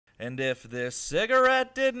And if this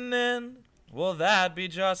cigarette didn't end, well, that'd be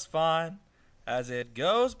just fine. As it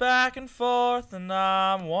goes back and forth, and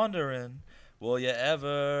I'm wondering, will you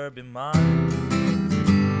ever be mine?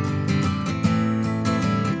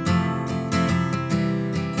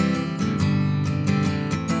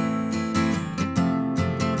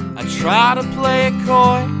 I try to play it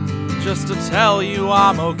coy, just to tell you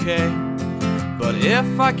I'm okay. But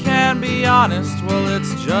if I can be honest, well,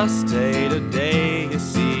 it's just day to day. You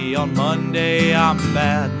see, on Monday I'm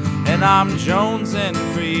bad, and I'm jonesing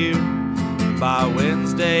for you. By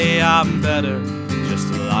Wednesday I'm better,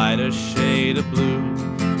 just a lighter shade of blue.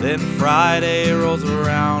 Then Friday rolls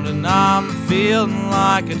around and I'm feeling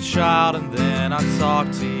like a child, and then I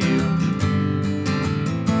talk to you.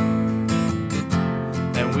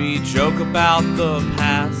 And we joke about the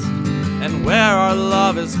past and where our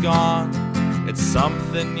love is gone. It's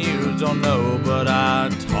something you don't know, but I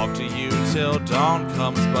talk to you till dawn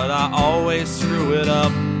comes. But I always screw it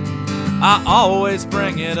up, I always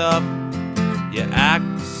bring it up. You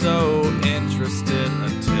act so interested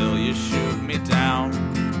until you shoot me down.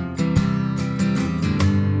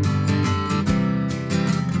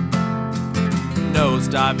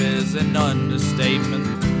 Nosedive is an understatement.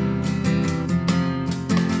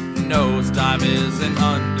 Nosedive is an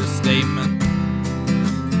understatement.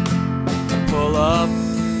 Pull up,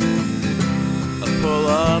 pull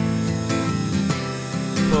up,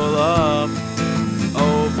 pull up,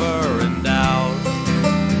 over and out.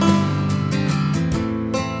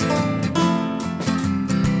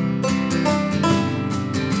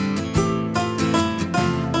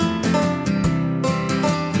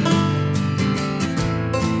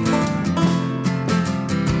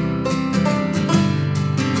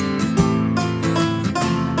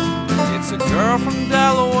 It's a girl from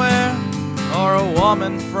Delaware, or a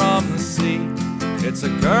woman from the sea. It's a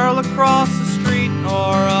girl across the street,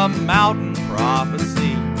 or a mountain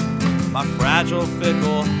prophecy. My fragile,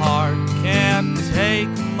 fickle heart can't take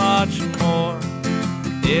much more.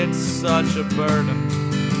 It's such a burden,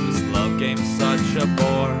 this love game's such a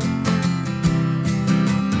bore.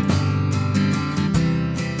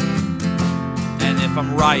 And if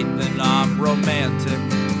I'm right, then I'm romantic.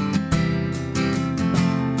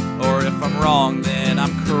 Or if I'm wrong, then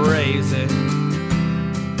I'm crazy.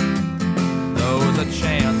 Those are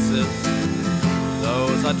chances,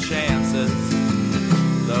 those are chances,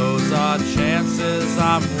 those are chances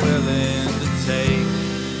I'm willing to take.